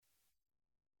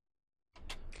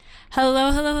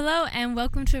Hello, hello, hello, and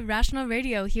welcome to Rational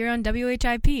Radio here on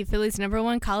WHIP, Philly's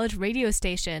 #1 college radio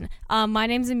station. My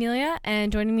name's Amelia, and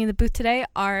joining me in the booth today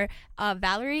are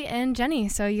Valerie and Jenny.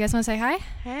 So you guys want to say hi?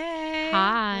 Hey.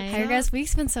 Hi. How your guys'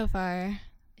 week's been so far?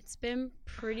 It's been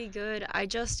pretty good. I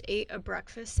just ate a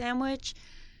breakfast sandwich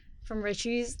from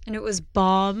Richie's, and it was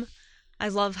bomb. I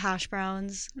love hash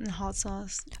browns and hot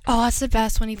sauce. Oh, that's the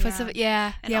best when he puts Yeah.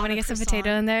 when And he on gets a some potato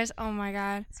croissant. in theirs. Oh my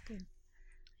god. It's good.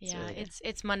 Yeah, really good.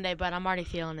 it's Monday, but I'm already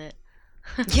feeling it.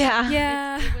 Yeah.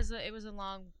 Yeah. It was a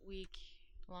long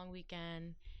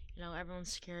weekend. You know,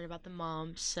 everyone's scared about the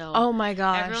mumps, so Oh my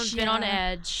gosh. everyone's been on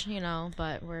edge. You know,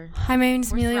 but we're Hi, my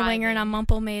name's We're Amelia Winger, and thriving. I'm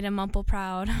Mumple Made and Mumple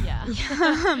Proud. yeah.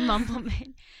 Yeah. Mumble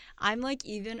man. I'm like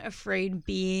even afraid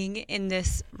being in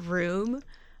this room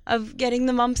of getting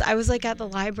the mumps. I was like at the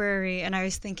library and I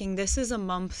was thinking this is a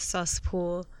mump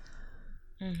cesspool.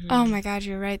 Mhm. Oh my god,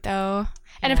 you're right though.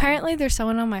 And Yeah. apparently there's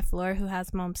someone on my floor who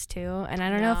has mumps too, and I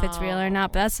don't know if it's real or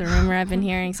not, but No. that's the rumor I've been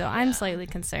hearing, so I'm Yeah. slightly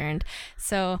concerned.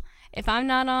 So if I'm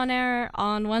not on air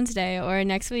on Wednesday or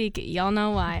next week, y'all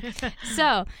know why.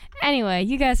 So anyway,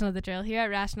 you guys know the drill. Here at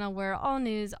Rational, we're all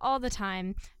news all the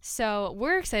time. So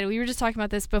we're excited. We were just talking about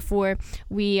this before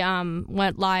we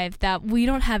went live, that we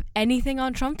don't have anything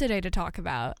on Trump today to talk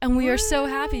about. And we are so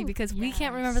happy because we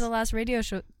can't remember Yes. the last radio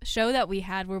show that we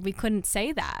had where we couldn't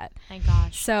say that. Thank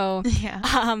gosh. So Yeah.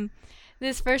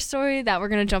 this first story that we're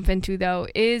going to jump into, though,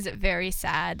 is very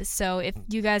sad. So if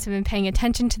you guys have been paying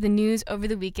attention to the news over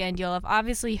the weekend, you'll have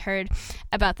obviously heard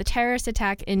about the terrorist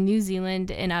attack in New Zealand,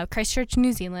 in Christchurch,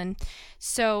 New Zealand.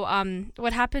 So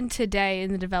what happened today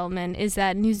in the development is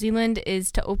that New Zealand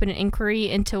is to open an inquiry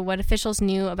into what officials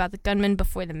knew about the gunman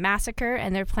before the massacre,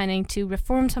 and they're planning to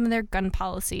reform some of their gun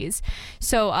policies.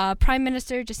 So Prime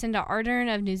Minister Jacinda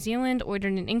Ardern of New Zealand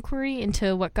ordered an inquiry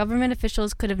into what government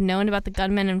officials could have known about the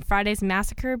gunman in Friday's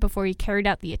massacre before he carried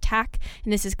out the attack,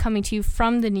 and this is coming to you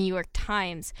from the New York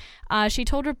Times. She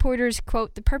told reporters,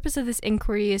 quote, "The purpose of this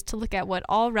inquiry is to look at what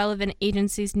all relevant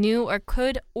agencies knew or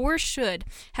could or should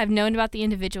have known about the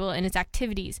individual and his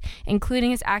activities,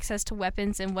 including his access to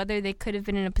weapons and whether they could have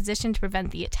been in a position to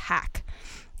prevent the attack."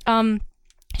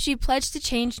 She pledged to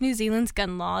change New Zealand's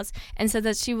gun laws and said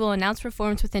that she will announce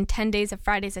reforms within 10 days of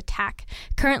Friday's attack.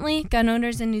 Currently, gun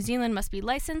owners in New Zealand must be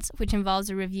licensed, which involves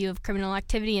a review of criminal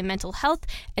activity and mental health,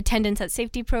 attendance at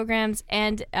safety programs,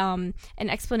 and an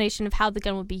explanation of how the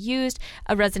gun will be used,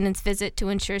 a resident's visit to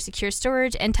ensure secure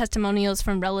storage, and testimonials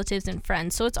from relatives and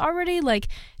friends. So it's already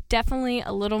definitely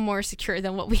a little more secure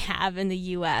than what we have in the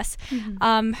U.S.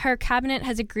 Her cabinet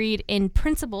has agreed in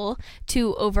principle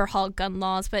to overhaul gun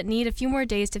laws, but need a few more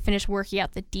days to finish working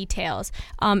out the details.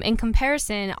 In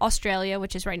comparison, Australia,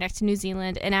 which is right next to New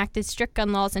Zealand, enacted strict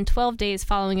gun laws in 12 days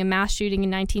following a mass shooting in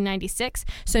 1996.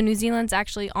 So New Zealand's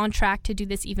actually on track to do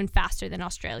this even faster than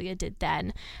Australia did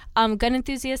then. Gun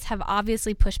enthusiasts have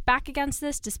obviously pushed back against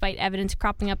this, despite evidence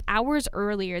cropping up hours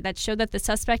earlier that showed that the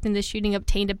suspect in the shooting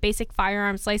obtained a basic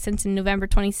firearms license in November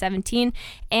 2017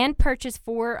 and purchased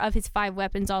 4 of his 5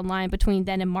 weapons online between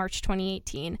then and March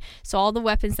 2018. So all the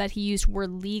weapons that he used were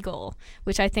legal,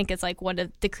 which I think is one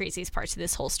of the craziest parts of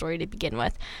this whole story to begin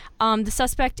with. The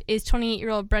suspect is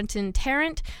 28-year-old Brenton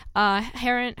Tarrant.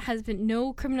 Tarrant has been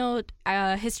no criminal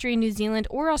history in New Zealand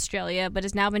or Australia, but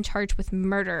has now been charged with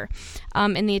murder.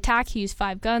 In the attack, he used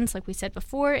 5 guns, like we said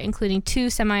before, including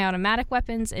 2 semi-automatic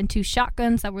weapons and 2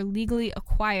 shotguns that were legally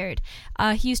acquired.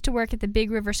 He used to work at the Big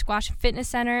River Squash and Fitness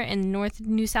Center in North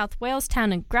New South Wales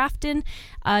town in Grafton.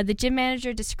 The gym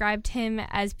manager described him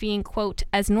as being, quote,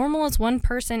 "as normal as one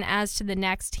person as to the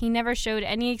next. He never showed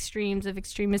any extremes of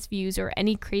extremist views or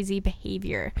any crazy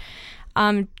behavior."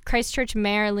 Christchurch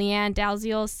Mayor Leanne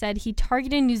Dalziel said he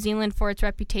targeted New Zealand for its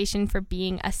reputation for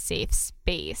being a safe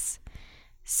space.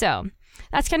 So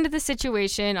that's kind of the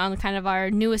situation on kind of our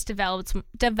newest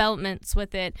developments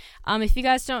with it. If you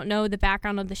guys don't know the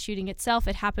background of the shooting itself,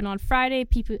 it happened on Friday.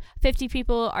 50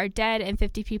 people are dead and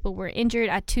 50 people were injured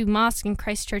at 2 mosques in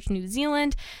Christchurch, New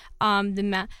Zealand. And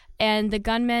the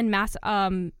gunman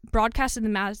broadcasted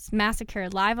the massacre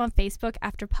live on Facebook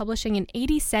after publishing an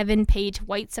 87-page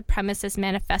white supremacist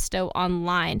manifesto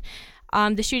online.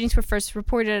 The shootings were first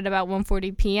reported at about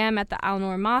 1:40 p.m. at the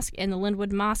Al-Noor Mosque and the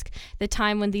Linwood Mosque, the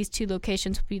time when these 2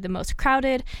 locations would be the most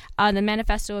crowded. The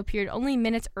manifesto appeared only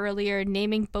minutes earlier,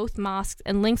 naming both mosques,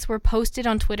 and links were posted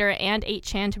on Twitter and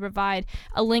 8chan to provide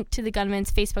a link to the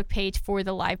gunman's Facebook page for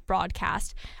the live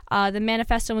broadcast. The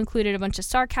manifesto included a bunch of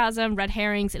sarcasm, red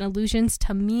herrings, and allusions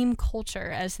to meme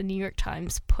culture, as the New York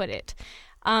Times put it.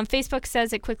 Facebook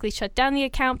says it quickly shut down the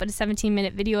account, but a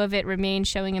 17-minute video of it remains,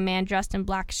 showing a man dressed in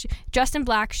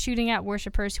black shooting at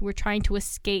worshipers who were trying to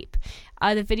escape.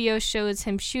 The video shows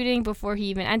him shooting before he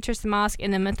even enters the mosque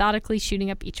and then methodically shooting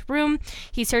up each room.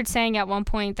 He's heard saying at one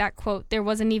point that, quote, "there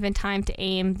wasn't even time to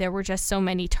aim. There were just so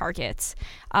many targets."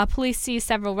 Police seized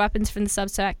several weapons from the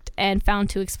suspect and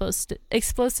found 2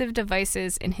 explosive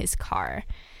devices in his car.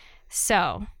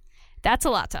 So that's a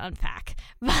lot to unpack.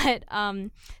 But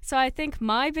so I think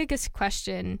my biggest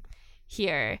question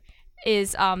here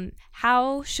is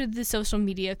how should the social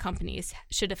media companies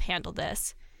should have handled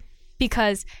this?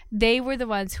 Because they were the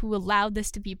ones who allowed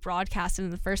this to be broadcasted in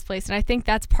the first place. And I think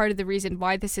that's part of the reason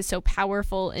why this is so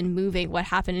powerful and moving, what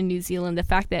happened in New Zealand, the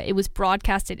fact that it was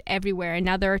broadcasted everywhere. And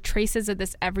now there are traces of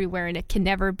this everywhere and it can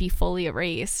never be fully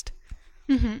erased.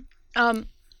 Mm-hmm.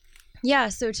 Yeah,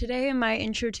 so today in my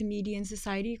Intro to Media and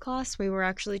Society class, we were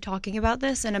actually talking about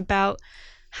this and about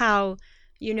how,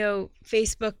 you know,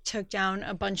 Facebook took down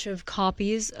a bunch of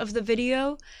copies of the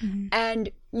video. Mm-hmm. And,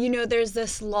 you know, there's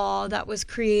this law that was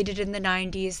created in the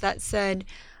 90s that said,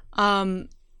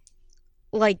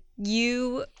 like,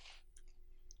 you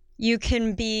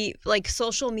can be, like,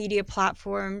 social media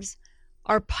platforms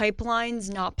are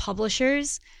pipelines, not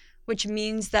publishers, which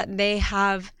means that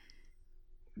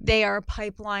they are a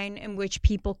pipeline in which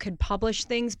people could publish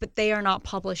things, but they are not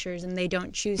publishers and they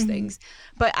don't choose things.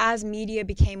 But as media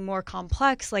became more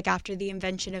complex, like after the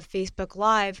invention of Facebook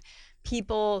Live,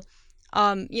 people,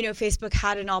 you know, Facebook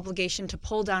had an obligation to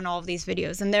pull down all of these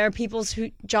videos. And there are people's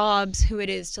jobs who it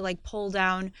is to like pull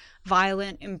down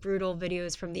violent and brutal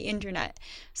videos from the internet.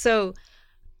 So,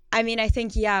 I mean, I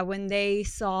think, yeah, when they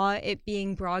saw it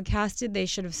being broadcasted, they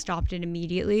should have stopped it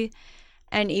immediately.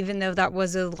 And even though that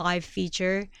was a live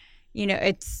feature, you know,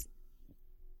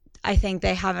 I think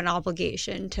they have an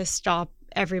obligation to stop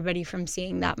everybody from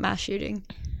seeing that mass shooting.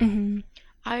 Mm-hmm.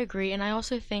 I agree. And I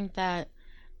also think that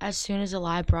as soon as the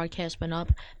live broadcast went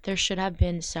up, there should have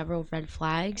been several red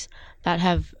flags that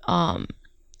have,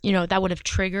 you know, that would have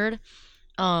triggered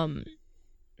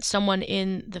someone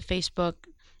in the Facebook,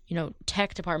 you know,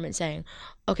 tech department saying,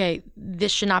 okay,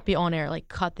 this should not be on air, like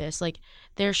cut this. Like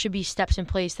there should be steps in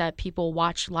place that people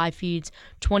watch live feeds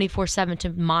 24/7 to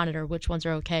monitor which ones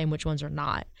are okay and which ones are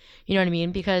not. You know what I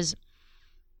mean? Because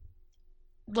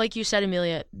like you said,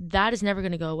 Amelia, that is never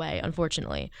going to go away,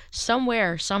 unfortunately.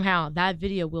 Somewhere, somehow, that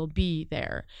video will be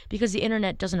there because the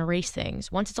internet doesn't erase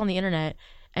things. Once it's on the internet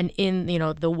and in, you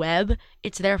know, the web,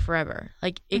 it's there forever.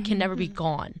 Like it can never be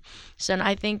gone. So and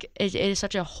I think it is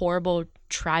such a horrible,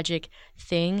 tragic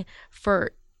thing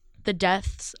for the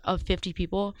deaths of 50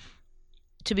 people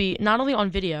to be not only on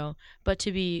video, but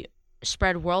to be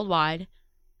spread worldwide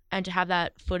and to have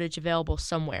that footage available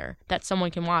somewhere that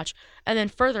someone can watch and then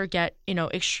further get, you know,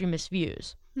 extremist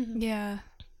views. Yeah.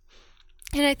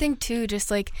 And I think too,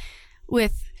 just like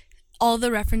with all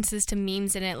the references to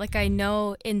memes in it, like I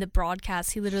know in the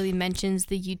broadcast, he literally mentions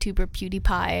the YouTuber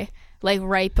PewDiePie, like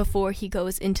right before he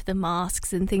goes into the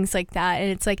mosques and things like that.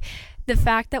 And it's like the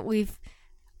fact that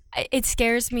it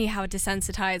scares me how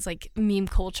desensitized like meme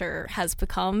culture has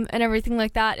become and everything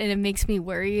like that. And it makes me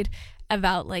worried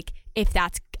about like if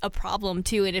that's a problem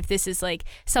too, and if this is like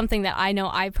something that I know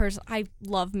I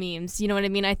love memes, you know what I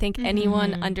mean? I think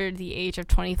anyone under the age of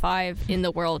 25 in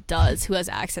the world does who has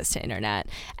access to internet.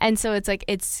 And so it's like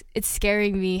it's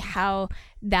scaring me how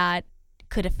that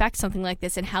could affect something like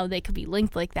this and how they could be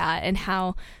linked like that and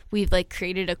how we've like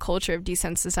created a culture of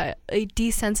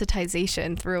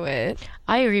desensitization through it.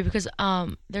 I agree because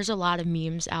there's a lot of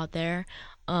memes out there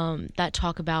that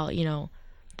talk about, you know,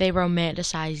 they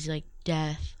romanticize like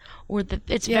death or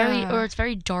it's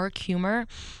very dark humor,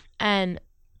 and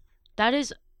that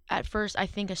is at first I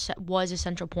think was a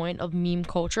central point of meme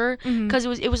culture because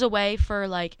it was a way for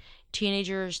like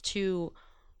teenagers to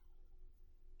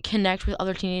connect with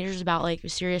other teenagers about like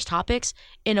serious topics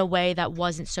in a way that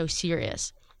wasn't so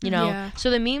serious, you know. Yeah. So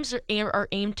the memes are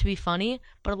aimed to be funny,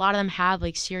 but a lot of them have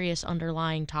like serious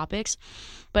underlying topics.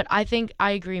 But I think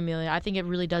I agree, Amelia. I think it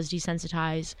really does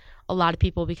desensitize a lot of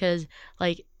people because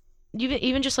like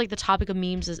even just like the topic of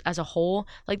memes as a whole,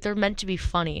 like they're meant to be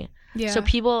funny. Yeah. So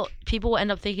people will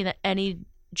end up thinking that any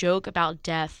joke about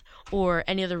death or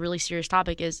any other really serious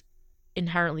topic is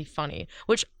inherently funny,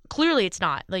 which clearly it's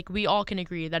not. Like we all can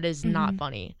agree that is not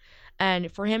funny. And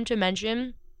for him to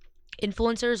mention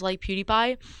influencers like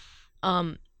PewDiePie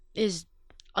is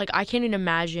like, I can't even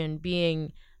imagine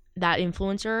being that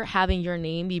influencer, having your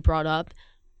name be brought up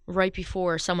right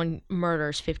before someone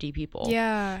murders 50 people.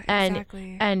 Yeah,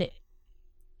 exactly. And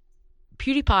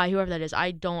PewDiePie, whoever that is,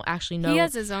 I don't actually know. He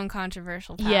has his own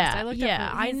controversial past. Yeah, I looked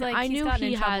yeah. up. He's like, I he's knew gotten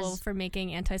he in trouble has for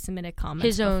making anti-Semitic comments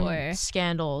his own before.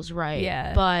 scandals, right?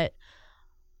 Yeah. But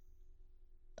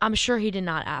I'm sure he did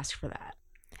not ask for that.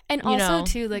 And also,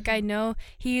 too, like, I know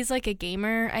he's, like, a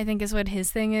gamer, I think is what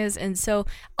his thing is. And so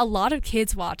a lot of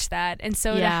kids watch that. And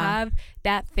so to have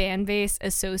that fan base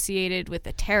associated with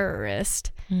a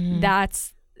terrorist,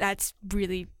 that's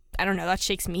really, I don't know, that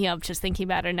shakes me up just thinking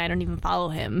about it. And I don't even follow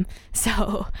him.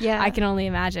 So I can only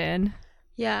imagine.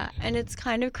 Yeah, and it's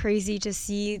kind of crazy to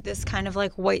see this kind of,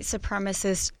 like, white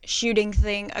supremacist shooting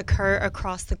thing occur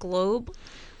across the globe.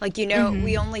 Like, you know,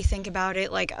 we only think about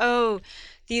it like, oh,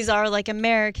 these are like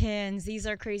Americans, these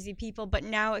are crazy people. But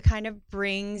now it kind of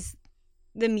brings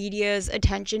the media's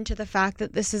attention to the fact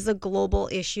that this is a global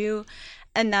issue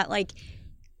and that, like,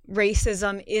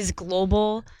 racism is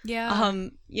global. Yeah.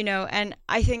 You know, and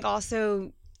I think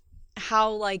also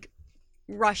how, like,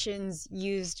 Russians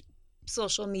used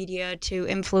social media to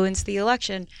influence the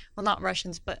election. Well, not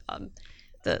Russians, but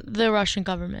the Russian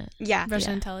government. Yeah.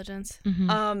 Russian intelligence.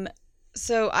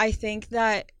 So I think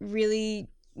that really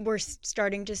we're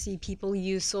starting to see people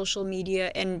use social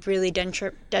media in really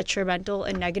detrimental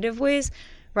and negative ways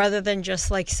rather than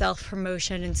just like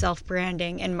self-promotion and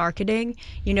self-branding and marketing.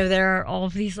 You know, there are all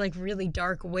of these like really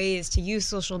dark ways to use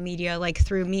social media, like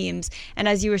through memes. And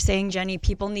as you were saying, Jenny,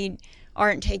 people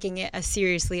aren't taking it as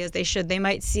seriously as they should. They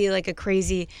might see like a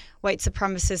crazy white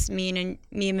supremacist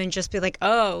meme and just be like,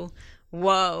 oh,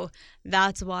 whoa,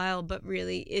 that's wild. But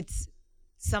really, it's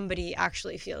somebody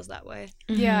actually feels that way.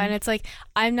 Yeah, and it's like,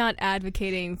 I'm not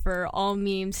advocating for all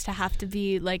memes to have to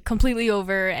be like completely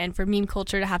over and for meme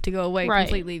culture to have to go away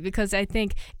completely, because I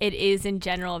think it is in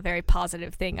general a very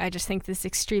positive thing. I just think this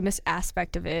extremist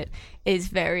aspect of it is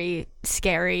very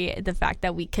scary. The fact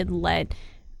that we could let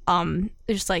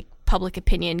just like public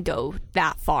opinion go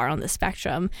that far on the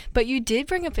spectrum. But you did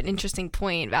bring up an interesting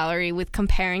point, Valerie, with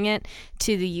comparing it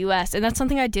to the US. And that's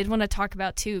something I did want to talk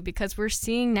about too, because we're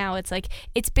seeing now it's like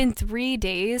it's been 3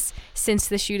 days since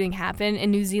the shooting happened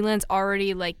and New Zealand's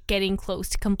already like getting close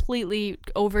to completely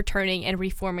overturning and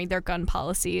reforming their gun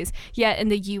policies. Yet in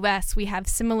the US we have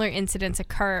similar incidents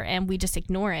occur and we just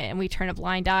ignore it and we turn a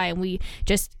blind eye and we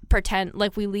just pretend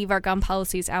like we leave our gun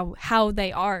policies out how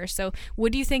they are. So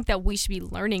what do you think that we should be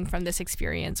learning from this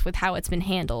experience with how it's been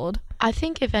handled? I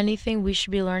think if anything, we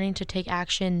should be learning to take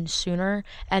action sooner,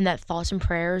 and that thoughts and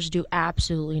prayers do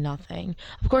absolutely nothing.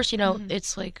 Of course, you know,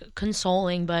 it's like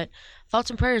consoling, but thoughts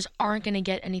and prayers aren't going to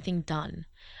get anything done.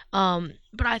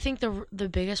 But I think the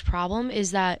biggest problem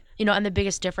is that, you know, and the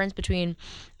biggest difference between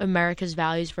America's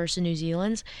values versus New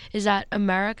Zealand's is that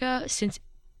America, since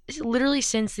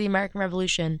the American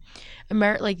Revolution,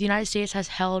 like the United States has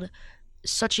held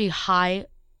such a high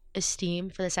esteem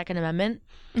for the Second Amendment,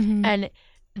 and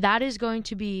that is going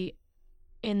to be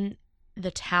in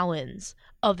the talons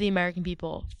of the American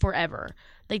people forever.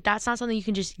 Like, that's not something you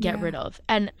can just get rid of.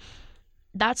 And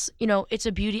that's, you know, it's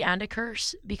a beauty and a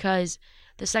curse, because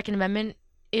the Second Amendment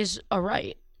is a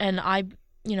right, and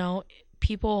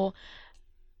people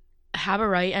have a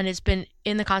right, and it's been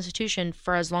in the Constitution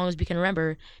for as long as we can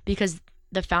remember, because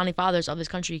the founding fathers of this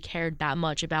country cared that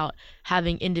much about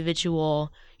having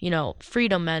individual, you know,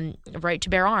 freedom and right to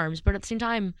bear arms. But at the same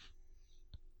time,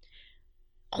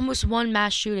 almost one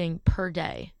mass shooting per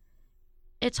day.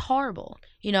 It's horrible.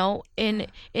 You know, in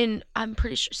I'm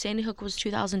pretty sure Sandy Hook was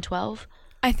 2012.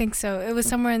 I think so. It was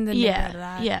somewhere in the neighborhood of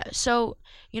that. Yeah. So,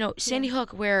 you know, Sandy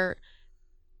Hook, where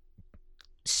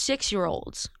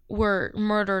 6-year-olds were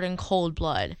murdered in cold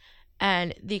blood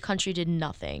and the country did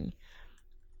nothing.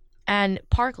 And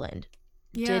Parkland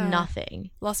did nothing.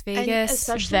 Las Vegas. And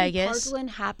especially Vegas. Parkland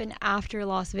happened after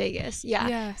Las Vegas.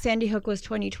 Yeah. Sandy Hook was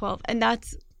 2012. And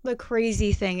that's the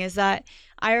crazy thing, is that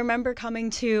I remember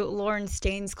coming to Lauren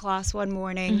Stain's class one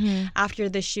morning after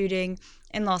the shooting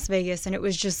in Las Vegas, and it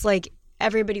was just like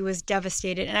everybody was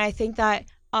devastated. And I think that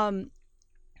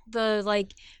the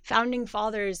like founding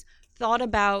fathers thought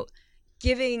about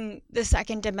giving the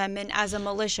Second Amendment as a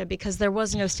militia, because there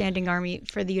was no standing army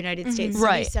for the United States.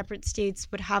 So these separate states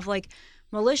would have like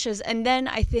militias. And then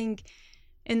I think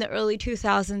in the early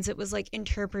 2000s, it was like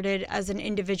interpreted as an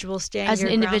individual standing as an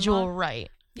individual right.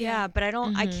 Yeah, but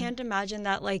I can't imagine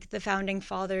that like the founding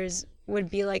fathers would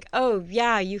be like, oh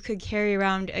yeah, you could carry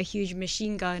around a huge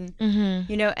machine gun,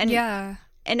 you know, and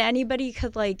anybody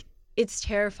could, like, it's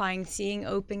terrifying seeing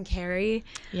open carry.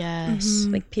 Yes.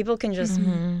 Like, people can just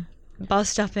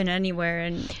bust up in anywhere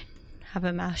and have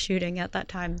a mass shooting at that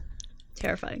time.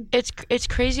 Terrifying. It's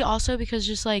crazy also, because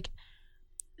just like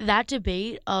that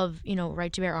debate of, you know,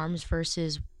 right to bear arms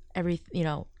versus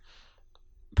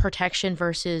protection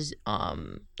versus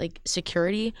like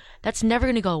security, that's never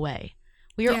going to go away.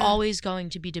 We are always going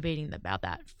to be debating about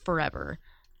that forever.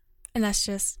 And that's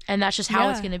just how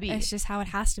it's going to be. It's just how it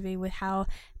has to be with how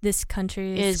this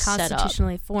country is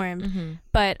constitutionally formed. Mm-hmm.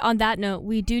 But on that note,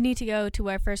 we do need to go to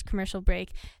our first commercial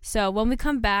break. So when we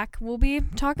come back, we'll be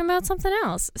talking about something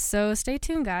else. So stay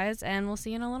tuned, guys, and we'll see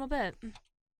you in a little bit.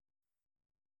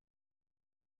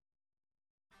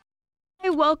 Hey,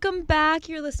 welcome back.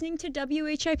 You're listening to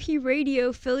WHIP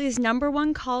Radio, Philly's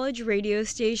 #1 college radio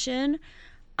station.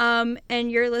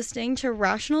 And you're listening to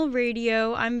Rational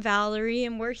Radio. I'm Valerie,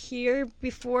 and we're here.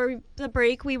 Before the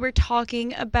break, we were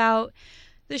talking about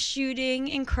the shooting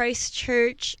in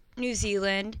Christchurch, New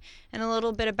Zealand, and a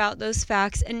little bit about those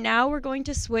facts. And now we're going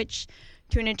to switch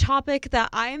to a topic that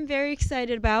I am very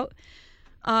excited about,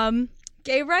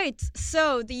 gay rights.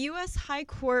 So the U.S. High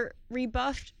Court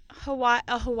rebuffed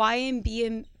a Hawaiian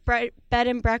bed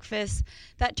and breakfast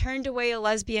that turned away a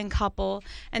lesbian couple,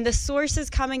 and the source is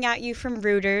coming at you from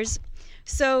Reuters.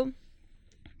 So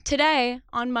today,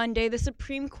 on Monday, the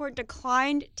Supreme Court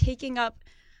declined taking up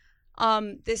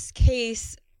this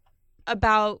case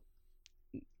about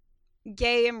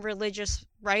gay and religious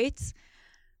rights.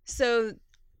 So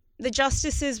the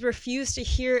justices refused to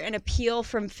hear an appeal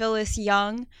from Phyllis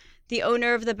Young, the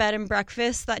owner of the bed and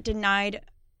breakfast that denied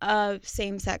a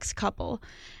same-sex couple.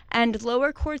 And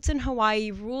lower courts in Hawaii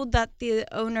ruled that the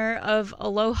owner of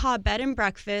Aloha Bed and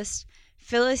Breakfast,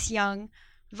 Phyllis Young,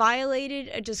 violated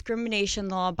a discrimination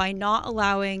law by not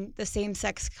allowing the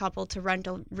same-sex couple to rent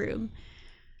a room.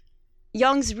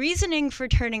 Young's reasoning for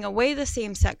turning away the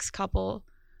same-sex couple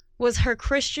was her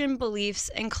Christian beliefs,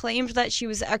 and claimed that she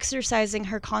was exercising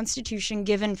her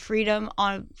Constitution-given freedom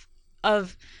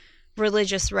of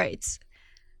religious rights.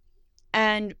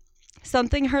 And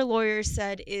something her lawyers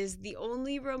said is the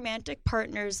only romantic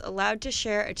partners allowed to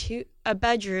share a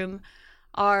bedroom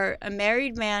are a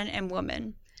married man and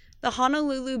woman. The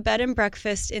Honolulu bed and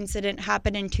breakfast incident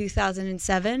happened in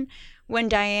 2007 when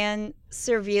Diane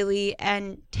Cervilli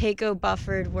and Takeo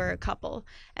Bufford were a couple.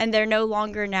 And they're no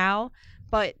longer now,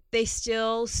 but they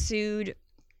still sued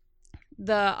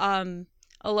the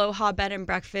Aloha bed and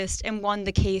breakfast and won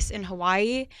the case in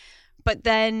Hawaii. But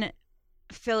then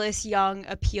Phyllis Young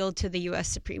appealed to the U.S.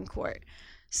 Supreme Court.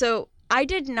 So I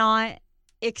did not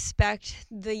expect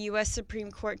the U.S.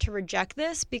 Supreme Court to reject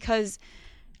this because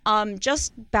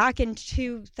just back in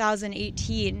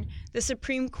 2018, the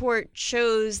Supreme Court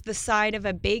chose the side of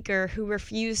a baker who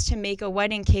refused to make a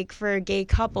wedding cake for a gay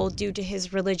couple due to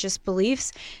his religious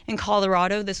beliefs in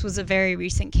Colorado. This was a very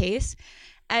recent case.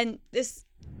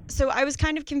 So I was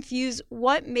kind of confused.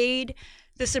 What made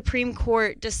the Supreme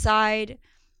Court decide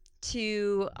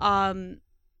to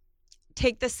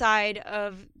take the side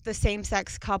of the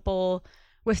same-sex couple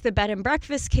with the bed and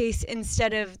breakfast case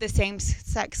instead of the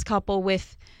same-sex couple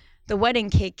with the wedding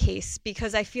cake case?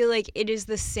 Because I feel like it is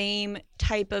the same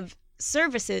type of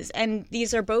services, and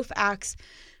these are both acts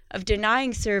of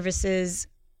denying services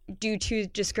due to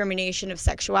discrimination of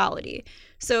sexuality.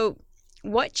 So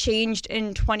what changed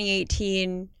in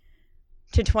 2018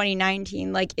 to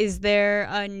 2019? Like, is there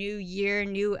a new year,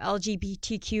 new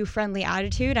LGBTQ friendly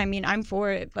attitude? I mean, I'm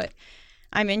for it, but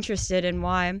I'm interested in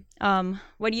why.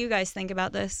 What do you guys think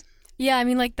about this? Yeah, I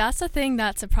mean, like, that's the thing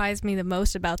that surprised me the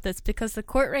most about this, because the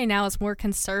court right now is more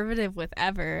conservative with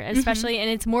ever, especially, and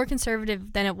it's more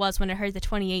conservative than it was when it heard the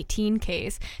 2018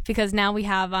 case, because now we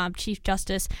have Chief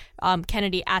Justice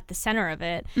Kennedy at the center of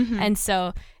it. And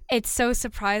so it's so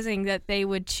surprising that they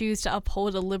would choose to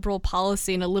uphold a liberal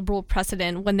policy and a liberal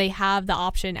precedent when they have the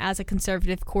option as a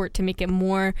conservative court to make it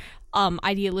more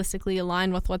idealistically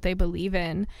aligned with what they believe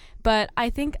in. But I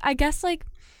guess like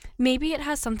maybe it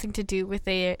has something to do with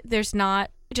there's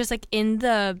not just like in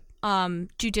the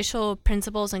judicial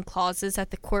principles and clauses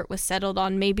that the court was settled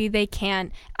on. Maybe they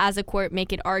can't, as a court,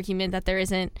 make an argument that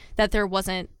the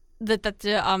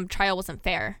trial wasn't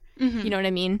fair. You know what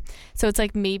I mean? So it's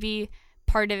like maybe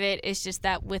part of it is just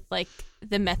that with like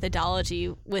the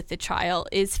methodology with the trial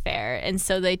is fair, and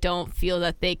so they don't feel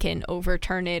that they can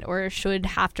overturn it or should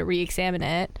have to re-examine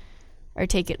it or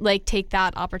take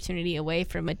that opportunity away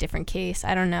from a different case.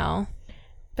 I don't know,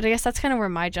 but I guess that's kind of where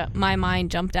my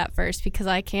mind jumped at first, because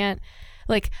I can't,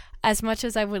 like, as much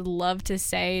as I would love to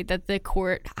say that the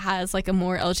court has like a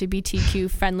more LGBTQ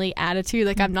friendly attitude,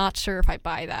 like I'm not sure if I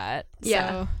buy that.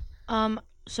 Yeah.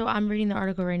 So I'm reading the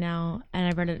article right now, and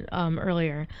I read it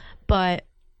earlier. But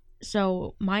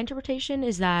so my interpretation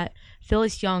is that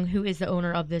Phyllis Young, who is the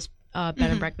owner of this bed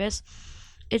and breakfast,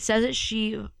 it says that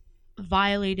she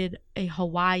violated a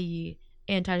Hawaii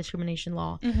anti-discrimination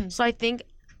law. So I think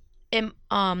in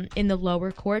the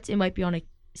lower courts, it might be on a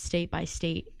state by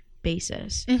state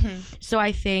basis. Mm-hmm. So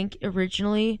I think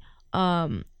originally,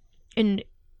 in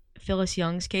Phyllis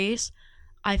Young's case,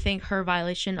 I think her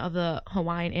violation of the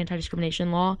Hawaiian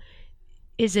anti-discrimination law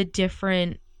is a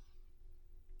different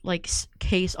like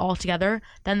case altogether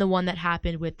than the one that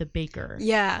happened with the baker.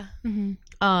 Yeah.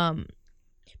 Mm-hmm.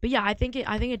 But yeah, I think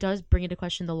it does bring into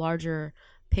question the larger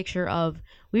picture of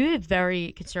we have a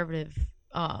very conservative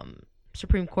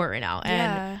Supreme Court right now,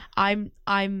 and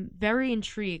I'm very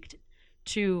intrigued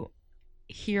to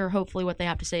hear hopefully what they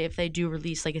have to say if they do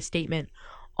release like a statement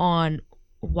on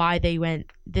why they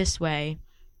went this way.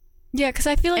 Yeah, because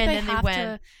I feel like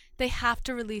they have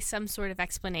to release some sort of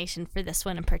explanation for this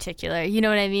one in particular. You know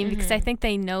what I mean? Mm-hmm. Because I think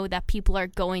they know that people are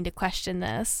going to question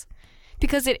this.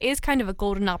 Because it is kind of a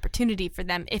golden opportunity for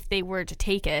them if they were to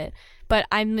take it. But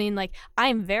I mean, like,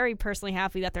 I'm very personally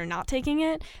happy that they're not taking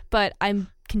it, but I'm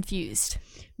confused.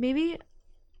 Maybe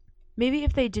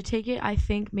if they did take it, I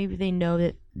think maybe they know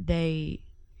that they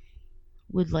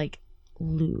would like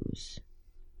lose.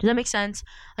 Does that make sense?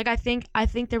 Like, I think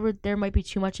there might be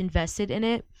too much invested in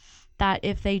it, that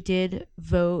if they did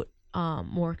vote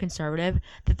more conservative,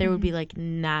 that there would be like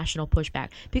national pushback,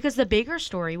 because the Baker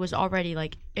story was already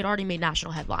like, it already made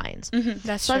national headlines.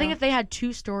 That's So true. I think if they had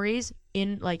two stories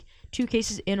in like two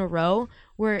cases in a row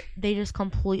where they just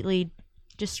completely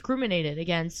discriminated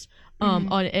against an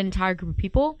entire group of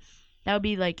people, that would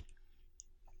be like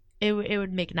it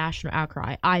would make national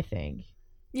outcry, I think.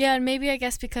 Yeah, and maybe I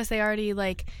guess because they already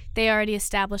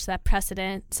established that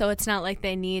precedent, so it's not like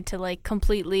they need to like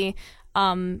completely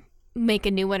make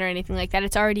a new one or anything like that.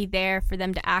 It's already there for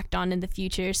them to act on in the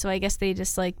future. So I guess they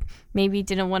just like maybe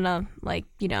didn't want to like,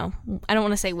 you know, I don't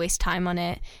want to say waste time on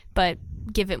it, but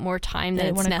give it more time than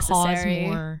it's necessary.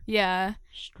 Cause more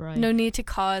strife. No need to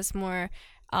cause more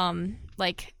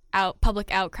like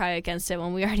public outcry against it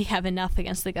when we already have enough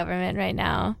against the government right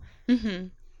now. Mm-hmm.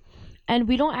 And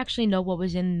we don't actually know what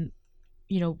was in,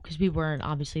 you know, because we weren't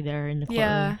obviously there in the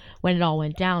courtroom when it all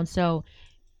went down. So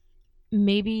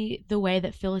maybe the way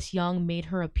that Phyllis Young made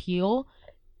her appeal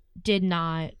did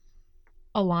not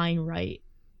align right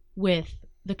with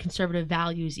the conservative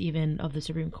values even of the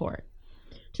Supreme Court.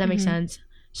 Does that make sense?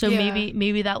 So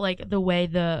maybe that like the way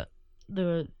the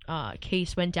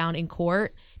case went down in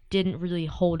court didn't really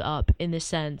hold up in the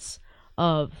sense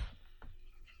of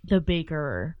the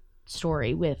Baker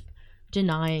story with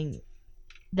denying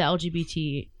the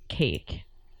LGBT cake.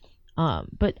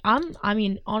 But I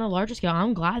mean, on a larger scale,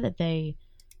 I'm glad that they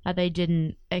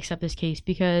didn't accept this case,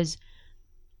 because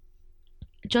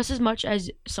just as much as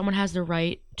someone has the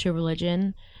right to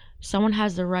religion, someone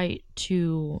has the right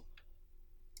to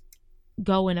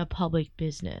go in a public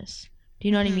business. Do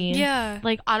you know what I mean? Yeah.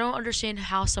 Like, I don't understand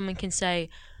how someone can say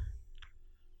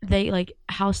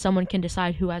how someone can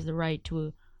decide who has the right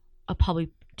to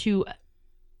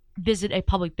visit a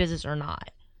public business or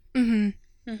not.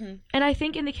 Mm-hmm. Mm-hmm. And I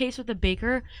think in the case with the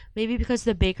baker, maybe because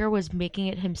the baker was making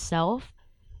it himself,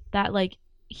 that like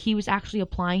he was actually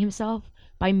applying himself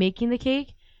by making the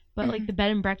cake. But like the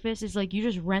bed and breakfast is like, you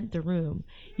just rent the room.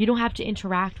 You don't have to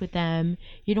interact with them.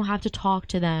 You don't have to talk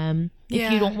to them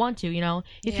if you don't want to, you know?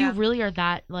 If you really are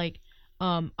that like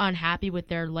unhappy with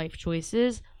their life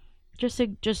choices, just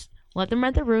let them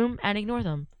rent the room and ignore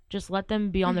them. Just let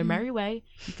them be on their merry way.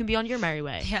 You can be on your merry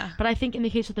way. Yeah. But I think in the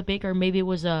case with the baker, maybe it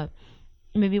was an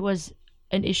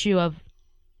issue of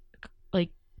like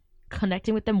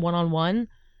connecting with them one-on-one.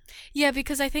 Yeah,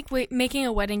 because I think making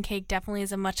a wedding cake definitely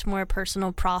is a much more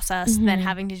personal process than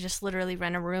having to just literally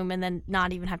rent a room and then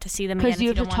not even have to see them again. Because you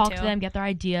have to talk to them, get their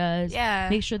ideas,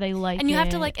 make sure they like it. And you have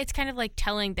to like, it's kind of like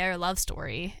telling their love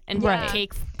story in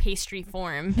cake pastry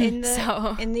form. In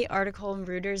the article in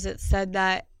Reuters, it said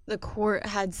that the court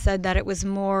had said that it was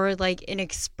more like an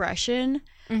expression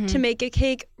to make a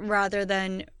cake rather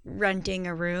than renting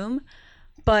a room.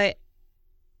 But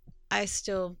I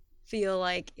still feel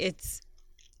like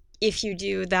if you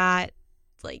do that,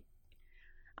 like,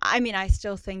 I mean, I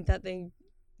still think that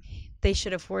they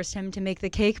should have forced him to make the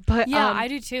cake. But I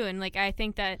do too. And like, I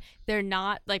think that they're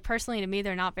not, like, personally to me,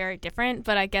 they're not very different.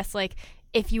 But I guess like,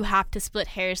 if you have to split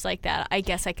hairs like that, I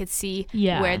guess I could see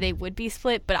where they would be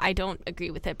split, but I don't agree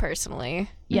with it personally.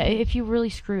 Yeah, if you really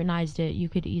scrutinized it, you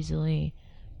could easily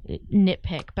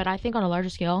nitpick. But I think on a larger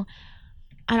scale,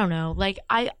 I don't know. Like,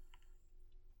 I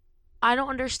don't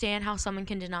understand how someone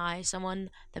can deny someone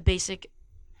the basic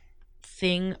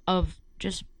thing of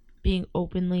just being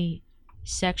openly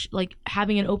like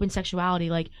having an open sexuality.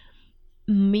 Like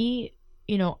me,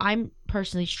 you know, I'm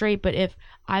personally straight, but if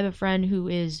I have a friend who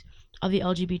is of the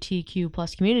LGBTQ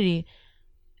plus community,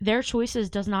 their choices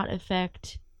does not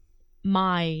affect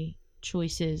my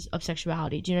choices of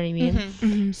sexuality. Do you know what I mean?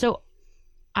 Mm-hmm. So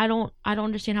I don't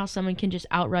understand how someone can just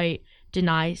outright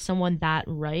deny someone that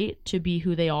right to be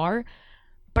who they are.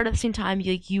 But at the same time,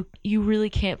 you really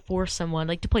can't force someone,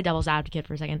 like, to play devil's advocate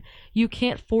for a second, you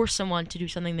can't force someone to do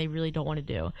something they really don't want to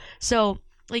do. So,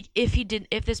 like,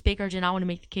 if this baker did not want to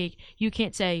make the cake, you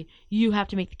can't say you have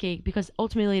to make the cake, because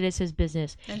ultimately it is his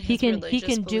business. He can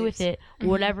do with it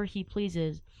whatever he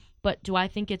pleases. But do I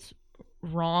think it's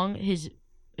wrong, his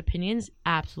opinions?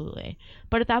 Absolutely.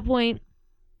 But at that point,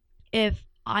 if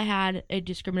I had a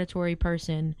discriminatory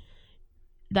person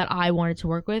that I wanted to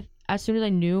work with, as soon as I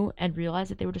knew and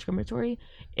realized that they were discriminatory,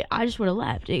 I just would have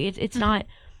left. It's not,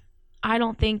 I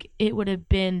don't think it would have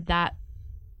been that,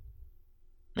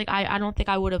 like, I don't think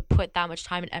I would have put that much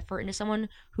time and effort into someone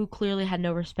who clearly had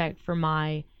no respect for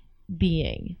my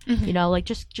being. You know, like,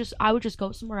 just I would just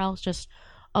go somewhere else, just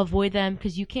avoid them,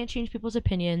 because you can't change people's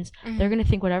opinions. They're going to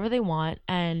think whatever they want,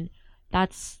 and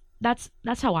that's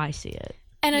how I see it.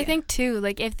 And I think, too,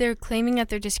 like, if they're claiming that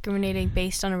they're discriminating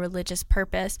based on a religious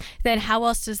purpose, then how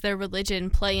else does their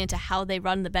religion play into how they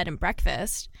run the bed and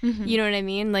breakfast? You know what I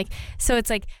mean? Like, so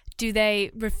it's like, do they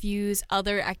refuse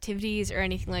other activities or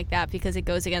anything like that because it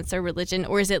goes against their religion?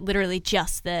 Or is it literally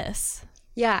just this?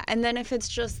 Yeah, and then if it's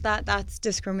just that, that's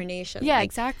discrimination. Yeah, like,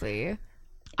 exactly.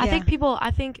 I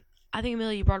think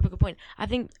Amelia, you brought up a good point. I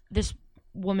think this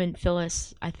woman,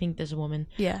 Phyllis, I think there's a woman.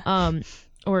 Yeah.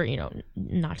 Or, you know,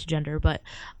 not to gender, but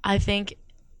I think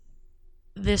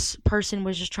this person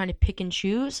was just trying to pick and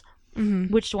choose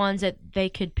which ones that they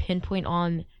could pinpoint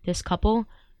on this couple,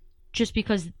 just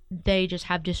because they just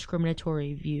have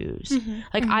discriminatory views.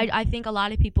 Like, I think a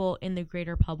lot of people in the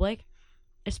greater public,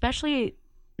 especially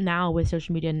now with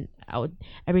social media and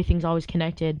everything's always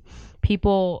connected,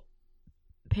 people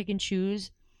pick and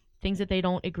choose things that they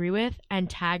don't agree with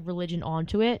and tag religion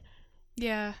onto it.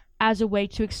 Yeah. As a way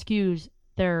to excuse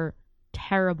their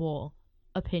terrible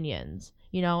opinions,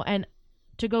 you know. And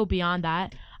to go beyond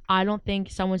that, I don't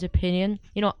think someone's opinion,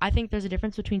 you know, I think there's a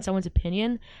difference between someone's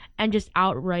opinion and just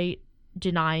outright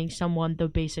denying someone the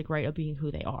basic right of being who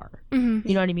they are. You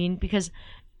know what I mean? Because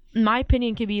my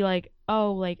opinion could be like,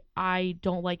 oh, like, I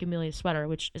don't like Amelia's sweater,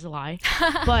 which is a lie.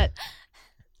 But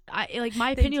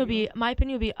my opinion would be,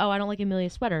 oh, I don't like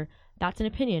Amelia's sweater. That's an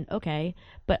opinion, okay.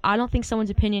 But I don't think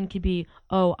someone's opinion could be,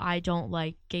 oh, I don't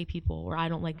like gay people, or I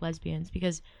don't like lesbians,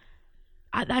 because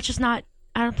that's just not,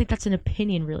 I don't think that's an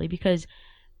opinion, really, because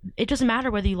it doesn't matter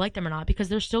whether you like them or not, because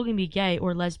they're still going to be gay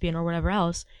or lesbian or whatever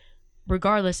else,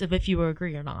 regardless of if you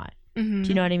agree or not. Do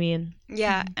you know what I mean?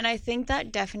 Yeah, and I think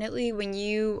that definitely when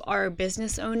you are a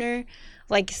business owner,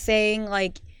 like, saying,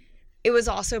 like, it was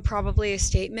also probably a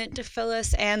statement to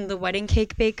Phyllis and the wedding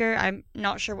cake baker, I'm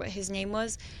not sure what his name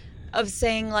was, of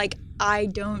saying, like, I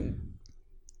don't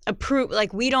approve,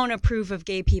 like, we don't approve of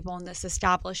gay people in this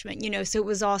establishment, you know. So it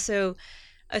was also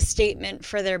a statement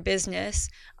for their business.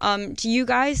 Do you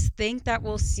guys think that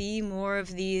we'll see more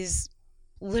of these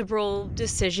liberal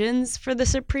decisions for the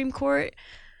Supreme Court?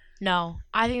 No.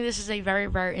 I think this is a very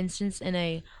rare instance in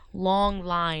a long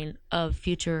line of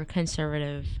future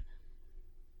conservative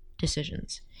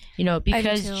decisions. You know,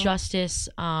 because Justice,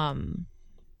 what's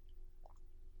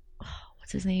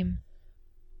his name?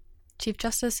 Chief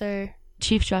Justice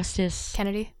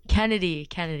Kennedy.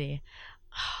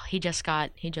 He just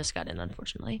got in,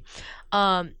 unfortunately.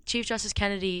 Chief Justice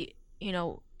Kennedy, you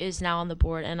know, is now on the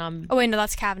board, and Oh wait, no,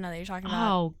 that's Kavanaugh that you're talking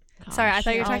about. Oh, gosh. Sorry, I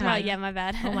thought you were talking about. Yeah, my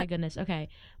bad. Oh my goodness. Okay,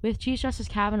 with Chief Justice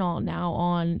Kavanaugh now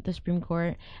on the Supreme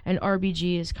Court, and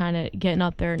RBG is kind of getting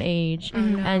up there in age,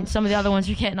 and some of the other ones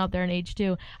are getting up there in age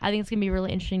too. I think it's gonna be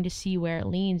really interesting to see where it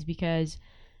leans, because,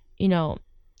 you know,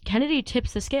 Kennedy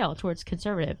tips the scale towards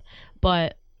conservative,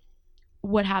 but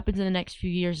what happens in the next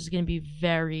few years is going to be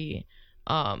very,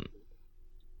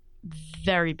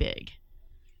 very big.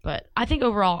 But I think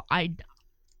overall,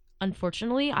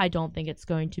 unfortunately, I don't think it's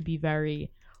going to be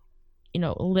very, you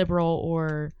know, liberal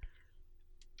or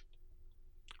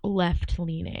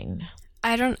left-leaning.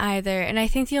 I don't either. And I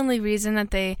think the only reason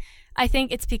that I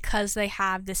think it's because they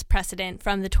have this precedent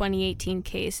from the 2018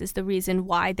 case is the reason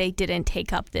why they didn't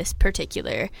take up this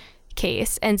particular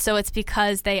case. And so it's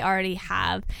because they already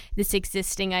have this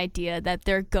existing idea that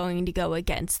they're going to go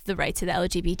against the rights of the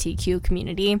LGBTQ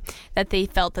community, that they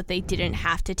felt that they didn't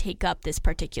have to take up this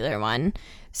particular one.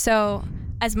 So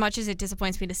as much as it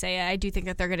disappoints me to say it, I do think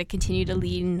that they're going to continue to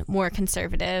lean more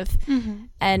conservative.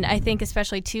 And I think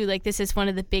especially too, like, this is one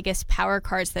of the biggest power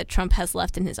cards that Trump has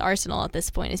left in his arsenal at this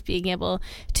point, is being able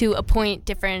to appoint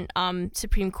different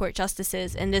Supreme Court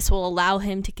justices, and this will allow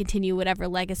him to continue whatever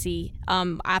legacy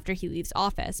after he leaves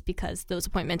office, because those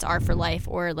appointments are for life,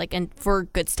 or like, and for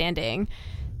good standing.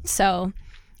 So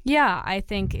Yeah, I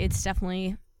think it's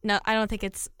definitely no. I don't think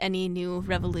it's any new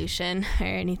revolution or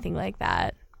anything like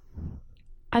that.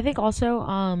 I think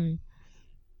also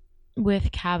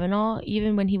with Kavanaugh,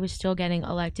 even when he was still getting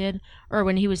elected or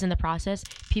when he was in the process,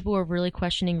 people were really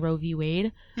questioning Roe v.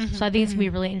 Wade. Mm-hmm. So I think it's going to be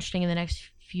really interesting in the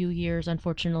next few years,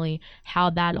 unfortunately, how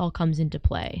that all comes into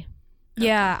play.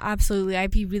 Yeah, absolutely.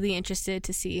 I'd be really interested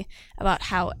to see about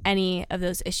how any of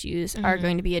those issues are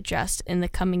going to be addressed in the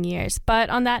coming years. But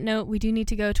on that note, we do need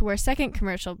to go to our second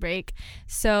commercial break.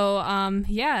 So,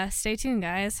 yeah, stay tuned,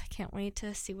 guys. I can't wait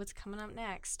to see what's coming up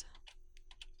next.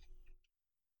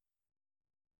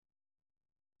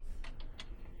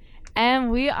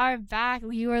 And we are back.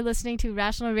 You are listening to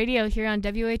Rational Radio here on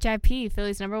WHIP,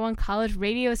 Philly's #1 college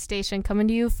radio station, coming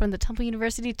to you from the Temple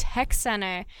University Tech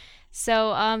Center.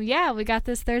 So, yeah, we got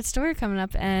this third story coming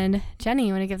up. And Jenny,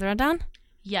 you want to give the rundown?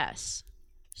 Yes.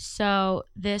 So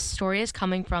this story is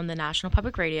coming from the National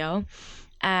Public Radio.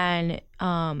 And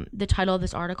the title of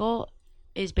this article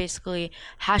is basically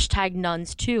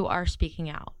 #nuns too are speaking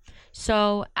out.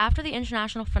 So after the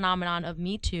international phenomenon of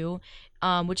Me Too,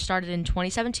 which started in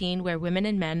 2017, where women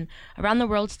and men around the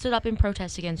world stood up in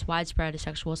protest against widespread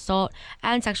sexual assault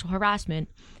and sexual harassment,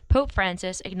 Pope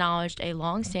Francis acknowledged a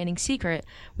long-standing secret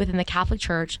within the Catholic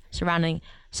Church surrounding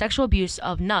sexual abuse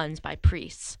of nuns by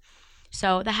priests.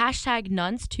 So the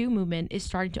 #NunsToo movement is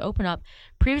starting to open up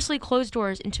previously closed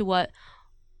doors into what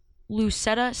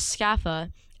Lucetta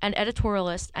Scaffa, an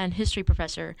editorialist and history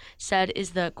professor, said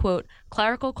is the, quote,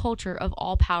 clerical culture of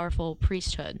all-powerful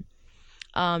priesthood.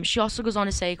 She also goes on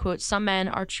to say, quote, some men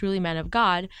are truly men of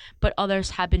God, but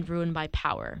others have been ruined by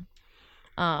power.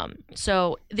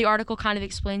 So the article kind of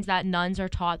explains that nuns are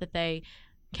taught that they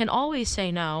can always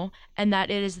say no, and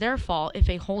that it is their fault if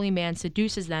a holy man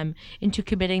seduces them into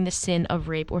committing the sin of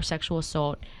rape or sexual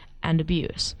assault and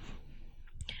abuse.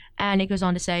 And it goes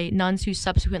on to say, nuns who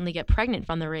subsequently get pregnant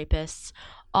from the rapists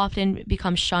often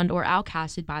become shunned or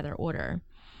outcasted by their order.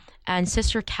 And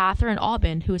Sister Catherine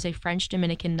Aubin, who is a French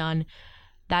Dominican nun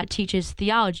that teaches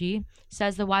theology,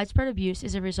 says the widespread abuse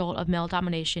is a result of male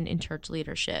domination in church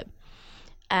leadership.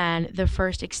 And the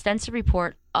first extensive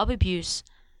report of abuse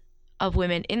of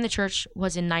women in the church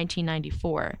was in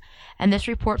 1994. And this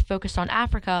report focused on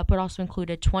Africa, but also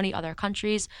included 20 other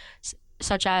countries,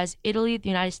 such as Italy, the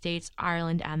United States,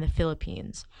 Ireland, and the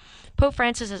Philippines. Pope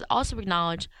Francis has also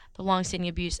acknowledged the long-standing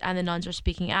abuse, and the nuns are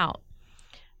speaking out.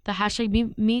 The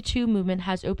 #MeToo movement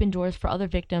has opened doors for other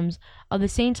victims of the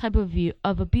same type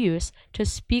of abuse to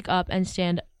speak out and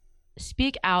stand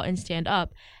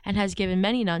up, and has given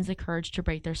many nuns the courage to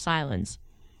break their silence.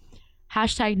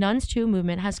 #NunsToo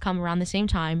movement has come around the same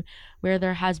time, where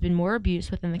there has been more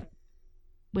abuse within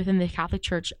the Catholic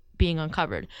Church being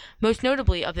uncovered. Most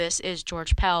notably of this is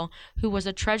George Pell, who was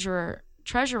a treasurer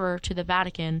to the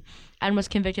Vatican and was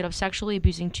convicted of sexually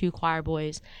abusing 2 choir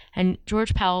boys. And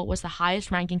George Pell was the highest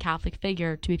ranking Catholic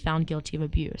figure to be found guilty of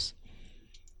abuse.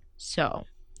 So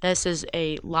this is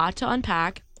a lot to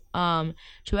unpack.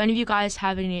 Do any of you guys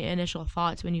have any initial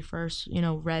thoughts when you first,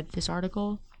 read this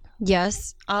article?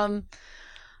 Yes.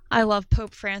 I love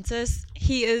Pope Francis.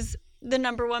 He is the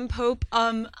 #1 pope.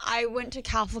 I went to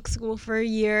Catholic school for a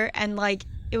year, and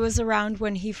it was around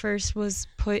when he first was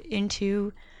put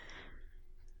into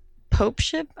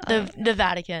popeship, the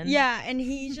Vatican. Yeah, and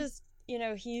he just,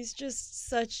 he's just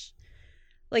such,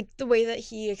 the way that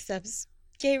he accepts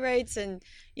gay rights, and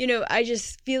I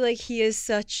just feel like he is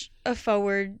such a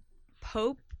forward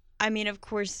pope. I mean, of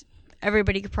course,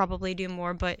 everybody could probably do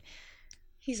more, but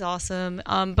he's awesome.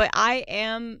 But I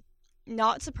am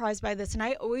not surprised by this, and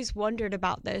I always wondered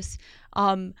about this,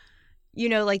 the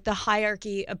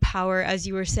hierarchy of power, as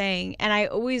you were saying, and I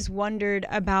always wondered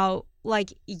about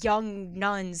young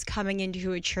nuns coming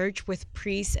into a church with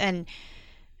priests and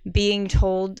being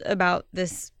told about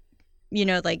this,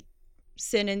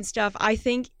 sin and stuff. I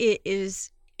think it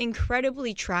is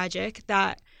incredibly tragic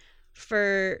that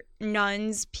for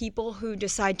nuns, people who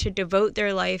decide to devote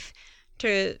their life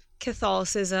to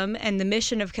Catholicism and the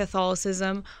mission of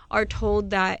Catholicism, are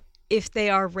told that if they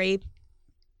are raped,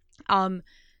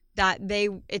 that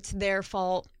it's their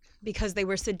fault because they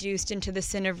were seduced into the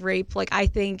sin of rape. I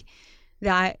think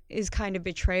that is kind of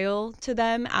betrayal to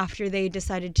them after they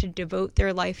decided to devote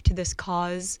their life to this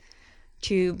cause,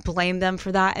 to blame them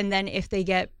for that. And then if they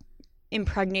get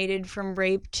impregnated from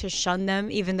rape, to shun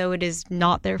them, even though it is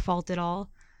not their fault at all.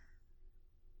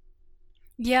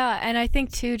 Yeah, and I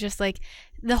think too, just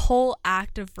the whole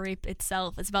act of rape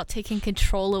itself is about taking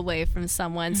control away from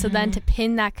someone. So then to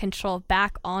pin that control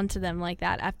back onto them like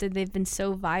that after they've been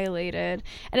so violated,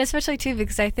 and especially too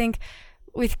because I think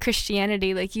with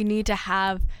Christianity, like, you need to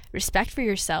have respect for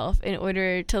yourself in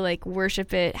order to like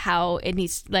worship it how it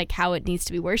needs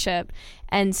to be worshiped.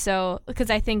 And so, because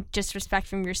I think just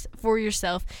respect for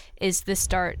yourself is the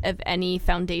start of any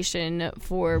foundation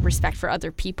for respect for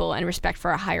other people and respect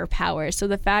for a higher power. So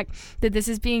the fact that this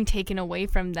is being taken away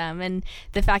from them, and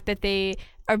the fact that they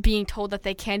are being told that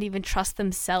they can't even trust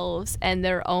themselves and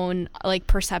their own like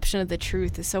perception of the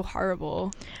truth, is so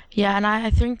horrible. Yeah, and I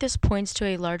think this points to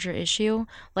a larger issue,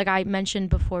 like I mentioned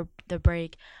before the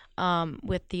break,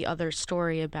 with the other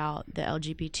story about the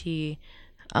LGBT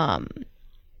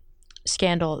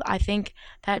scandal. I think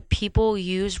that people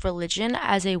use religion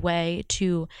as a way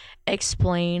to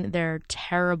explain their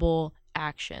terrible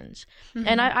actions. Mm-hmm.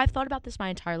 And I've thought about this my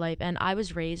entire life, and I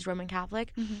was raised Roman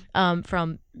Catholic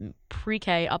from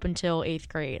pre-K up until 8th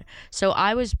grade. So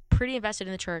I was pretty invested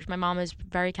in the church. My mom is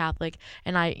very Catholic,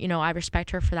 and I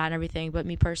respect her for that and everything. But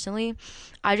me personally,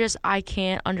 I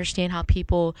can't understand how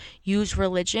people use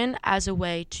religion as a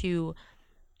way to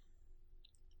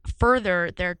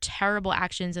further their terrible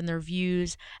actions and their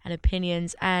views and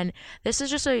opinions. And this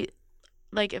is just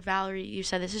like Valerie, you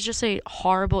said, this is just a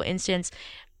horrible instance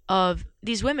of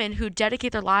these women who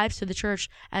dedicate their lives to the church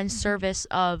and service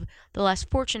of the less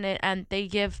fortunate, and they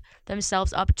give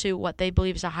themselves up to what they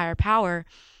believe is a higher power,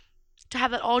 to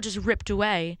have it all just ripped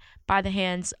away by the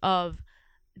hands of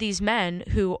these men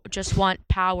who just want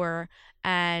power,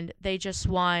 and they just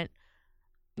want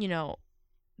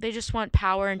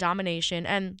power and domination.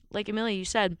 And like Amelia, you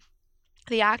said,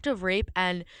 the act of rape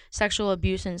and sexual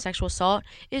abuse and sexual assault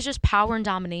is just power and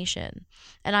domination.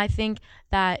 And I think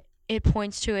that it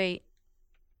points to a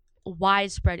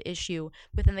widespread issue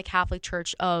within the Catholic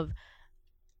Church of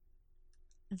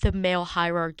the male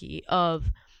hierarchy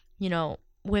of,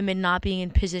 women not being in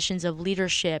positions of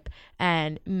leadership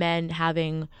and men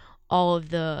having all of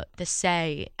the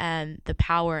say and the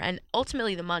power and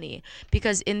ultimately the money.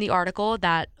 Because in the article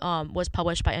that was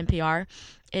published by NPR,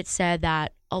 it said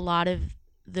that a lot of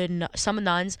some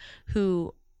nuns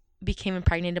who became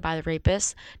impregnated by the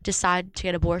rapists decide to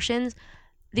get abortions.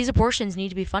 These abortions need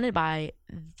to be funded by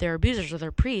their abusers or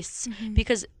their priests,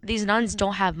 because these nuns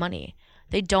don't have money.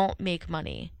 They don't make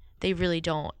money. They really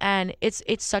don't. And it's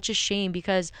such a shame,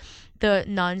 because the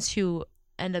nuns who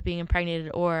end up being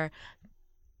impregnated, or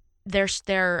their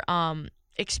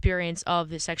experience of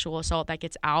the sexual assault that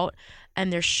gets out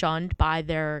and they're shunned by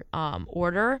their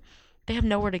order, they have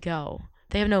nowhere to go.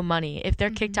 They have no money. If they're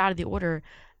kicked out of the order,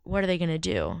 what are they going to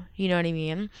do? You know what I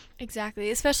mean?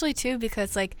 Exactly. Especially, too,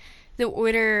 because, like, the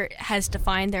order has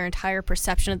defined their entire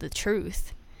perception of the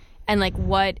truth and, like,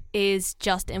 what is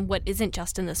just and what isn't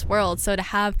just in this world. So to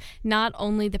have not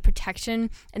only the protection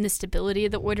and the stability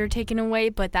of the order taken away,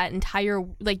 but that entire,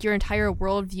 like, your entire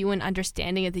worldview and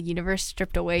understanding of the universe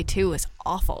stripped away, too, is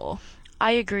awful.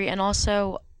 I agree. And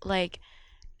also, like,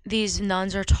 these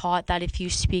nuns are taught that if you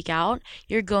speak out,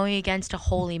 you're going against a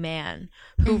holy man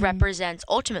who represents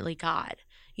ultimately God.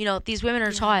 These women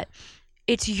are taught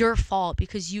it's your fault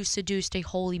because you seduced a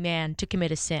holy man to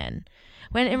commit a sin.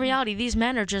 When in reality, these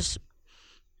men are just,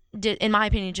 in my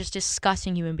opinion, just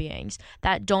disgusting human beings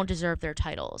that don't deserve their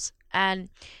titles. And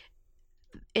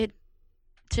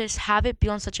to have it be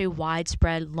on such a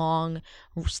widespread,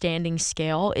 long-standing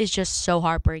scale is just so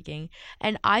heartbreaking.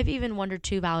 And I've even wondered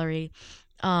too, Valerie,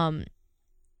 about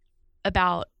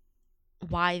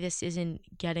why this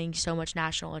isn't getting so much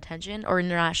national attention or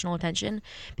international attention,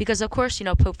 because of course,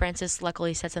 Pope Francis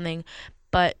luckily said something,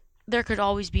 but there could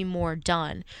always be more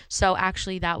done. So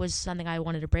actually that was something I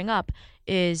wanted to bring up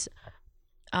is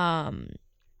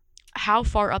how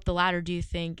far up the ladder do you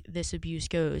think this abuse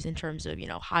goes in terms of,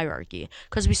 hierarchy?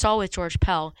 Because we saw with George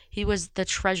Pell, he was the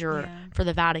treasurer for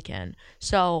the Vatican.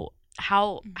 So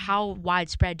how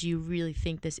widespread do you really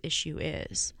think this issue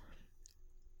is?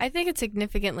 I think it's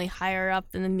significantly higher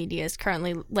up than the media is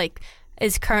currently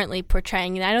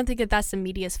portraying, and I don't think that that's the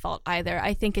media's fault either.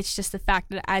 I think it's just the fact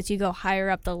that as you go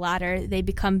higher up the ladder, they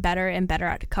become better and better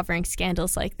at covering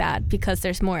scandals like that because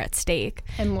there's more at stake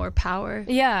and more power.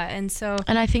 Yeah, and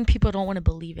I think people don't want to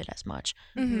believe it as much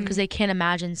because they can't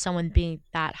imagine someone being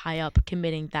that high up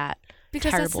committing that.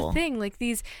 Because terrible. That's the thing, like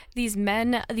these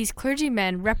men, these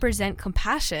clergymen represent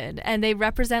compassion, and they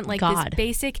represent like God. This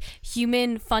basic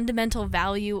human fundamental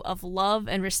value of love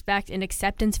and respect and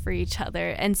acceptance for each other.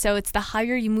 And so it's the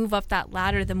higher you move up that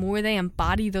ladder, the more they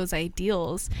embody those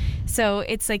ideals. So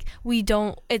it's like we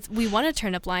want to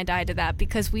turn a blind eye to that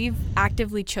because we've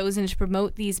actively chosen to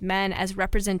promote these men as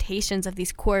representations of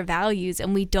these core values,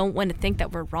 and we don't want to think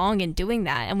that we're wrong in doing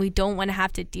that, and we don't want to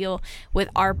have to deal with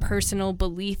our personal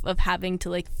belief of having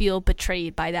to like feel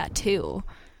betrayed by that too.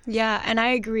 Yeah, and I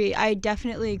agree. I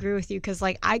definitely agree with you because,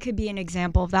 like, I could be an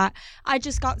example of that. I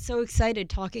just got so excited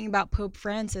talking about Pope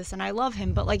Francis, and I love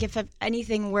him. But, like, if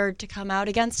anything were to come out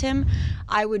against him,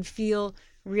 I would feel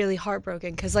really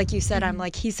heartbroken because, like you said, I'm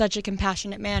like, he's such a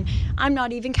compassionate man. I'm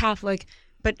not even Catholic,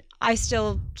 but I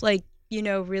still, like, you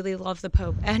know, really love the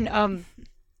Pope. And,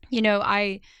 you know,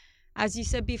 as you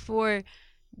said before,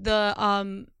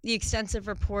 the extensive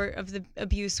report of the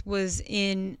abuse was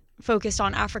focused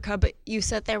on Africa, but you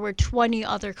said there were 20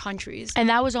 other countries. And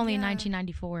that was only in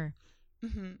 1994.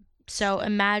 Mm-hmm. So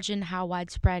imagine how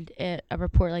widespread a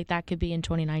report like that could be in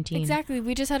 2019. Exactly.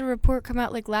 We just had a report come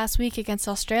out like last week against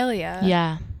Australia.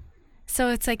 Yeah. So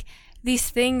it's like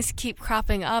these things keep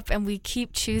cropping up and we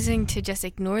keep choosing to just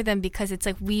ignore them because it's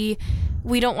like we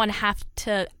don't want to have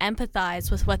to empathize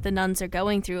with what the nuns are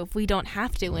going through if we don't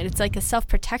have to. And it's like a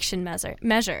self-protection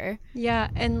measure. Yeah,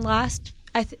 and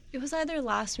it was either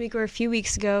last week or a few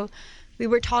weeks ago, we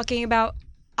were talking about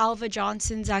Alva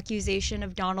Johnson's accusation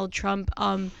of Donald Trump,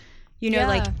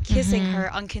 like kissing her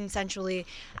unconsensually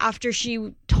after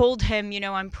she told him, you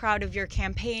know, I'm proud of your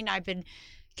campaign. I've been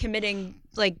committing,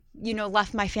 like, you know,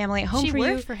 left my family at home she for you.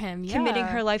 worked for him, yeah. Committing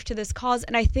her life to this cause.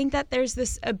 And I think that there's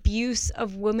this abuse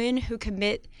of women who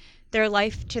commit their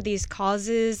life to these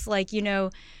causes, like, you know,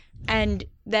 and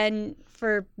then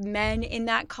for men in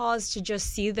that cause to just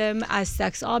see them as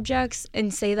sex objects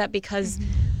and say that because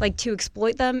like to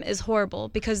exploit them is horrible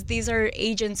because these are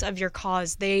agents of your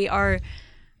cause. They are,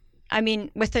 I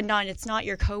mean, with a nun, it's not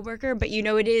your coworker, but you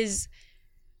know,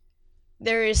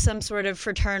 there is some sort of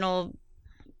fraternal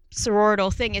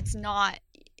sororital thing. It's not,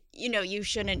 you know, you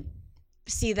shouldn't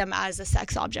see them as a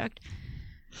sex object.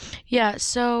 Yeah,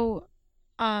 so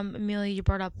Amelia, you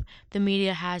brought up the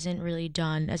media hasn't really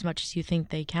done as much as you think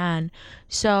they can.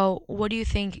 So what do you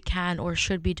think can or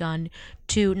should be done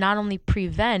to not only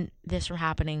prevent this from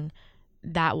happening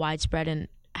that widespread and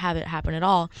have it happen at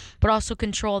all, but also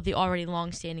control the already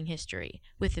long-standing history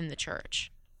within the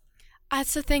church?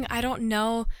 That's the thing. I don't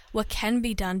know what can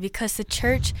be done because the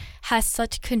church has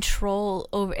such control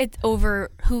over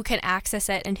who can access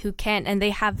it and who can't, and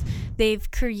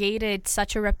they've created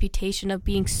such a reputation of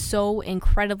being so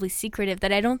incredibly secretive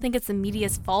that I don't think it's the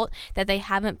media's fault that they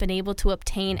haven't been able to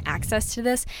obtain access to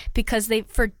this because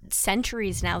for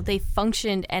centuries now they've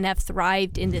functioned and have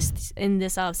thrived in this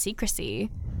secrecy.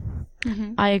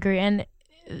 Mm-hmm. I agree, and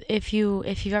if you've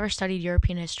ever studied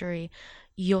European history,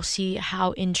 you'll see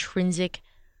how intrinsic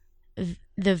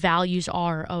the values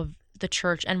are of the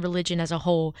church and religion as a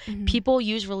whole. Mm-hmm. People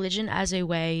use religion as a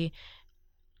way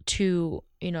to,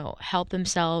 you know, help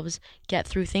themselves get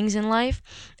through things in life.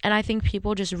 And I think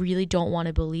people just really don't want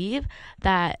to believe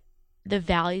that the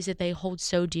values that they hold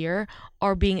so dear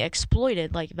are being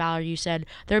exploited. Like Valerie, you said,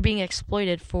 they're being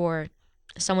exploited for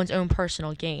someone's own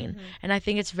personal gain. Mm-hmm. And I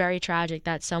think it's very tragic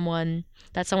that someone's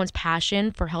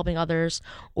passion for helping others,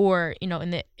 or, you know,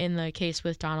 in the case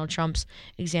with Donald Trump's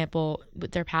example,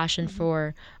 with their passion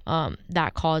for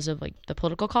that cause of, like, the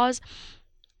political cause,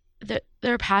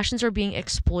 their passions are being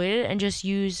exploited and just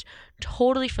used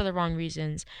totally for the wrong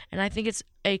reasons. And I think it's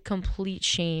a complete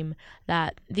shame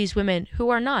that these women who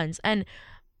are nuns, and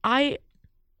I'm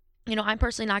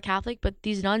personally not Catholic, but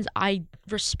these nuns, I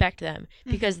respect them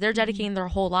because they're dedicating their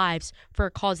whole lives for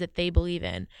a cause that they believe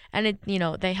in. And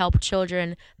they help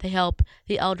children, they help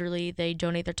the elderly, they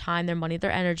donate their time, their money,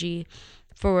 their energy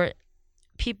for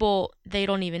people they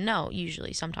don't even know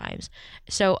usually sometimes.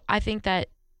 So I think that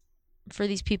for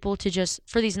these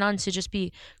nuns to just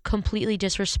be completely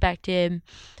disrespected,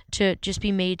 to just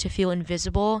be made to feel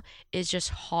invisible is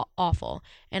just awful.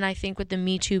 And I think with the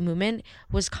Me Too movement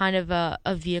was kind of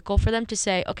a vehicle for them to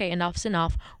say, okay, enough's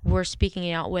enough. We're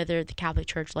speaking out whether the Catholic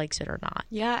Church likes it or not.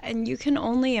 Yeah, and you can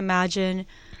only imagine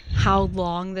how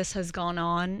long this has gone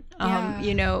on.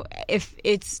 You know, if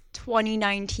it's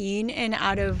 2019 and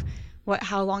out of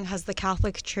how long has the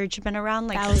Catholic Church been around?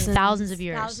 Like thousands of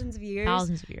years. Thousands of years.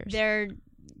 Thousands of years. They're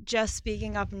just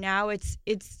speaking up now. It's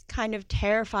kind of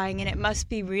terrifying, and it must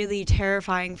be really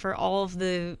terrifying for all of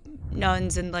the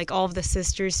nuns and, like, all of the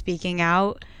sisters speaking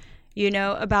out, you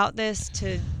know, about this,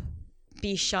 to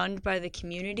be shunned by the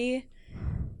community.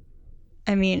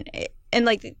 I mean, and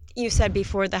like you said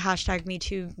before, the hashtag Me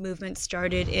Too movement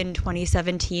started in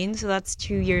 2017, so that's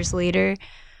 2 years later.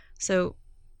 So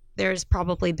there's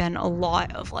probably been a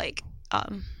lot of, like,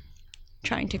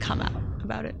 trying to come out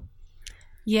about it.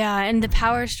 Yeah, and the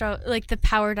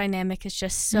power dynamic is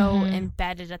just so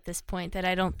embedded at this point that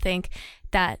I don't think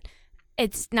that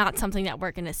it's not something that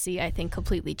we're going to see, I think,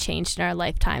 completely changed in our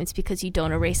lifetimes, because you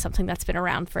don't erase something that's been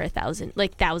around for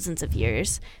thousands of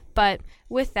years. But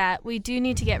with that, we do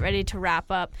need to get ready to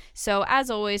wrap up. So as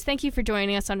always, thank you for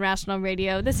joining us on Rational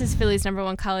Radio. This is Philly's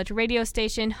 #1 college radio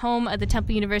station, home of the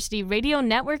Temple University Radio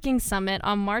Networking Summit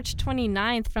on March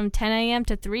 29th from 10 a.m.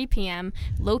 to 3 p.m.,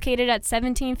 located at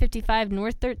 1755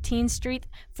 North 13th Street,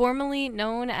 formerly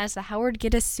known as the Howard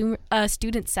Gittis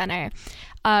Student Center.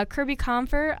 Kirby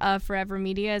Comfer of Forever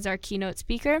Media is our keynote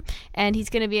speaker, and he's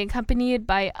going to be accompanied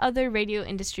by other radio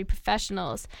industry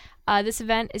professionals. This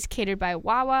event is catered by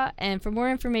Wawa, and for more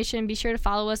information, be sure to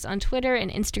follow us on Twitter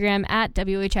and Instagram at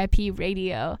WHIP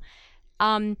Radio.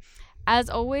 As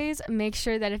always, make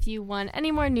sure that if you want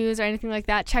any more news or anything like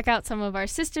that, check out some of our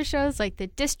sister shows like The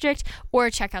District,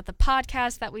 or check out the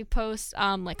podcast that we post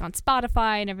like on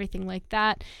Spotify and everything like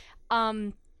that.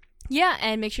 Yeah,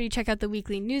 and make sure you check out the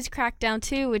weekly news crackdown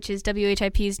too, which is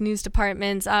WHIP's news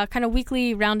department's kind of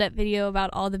weekly roundup video about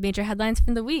all the major headlines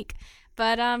from the week.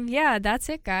 But yeah, that's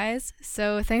it, guys.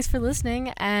 So thanks for listening,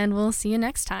 and we'll see you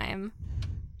next time.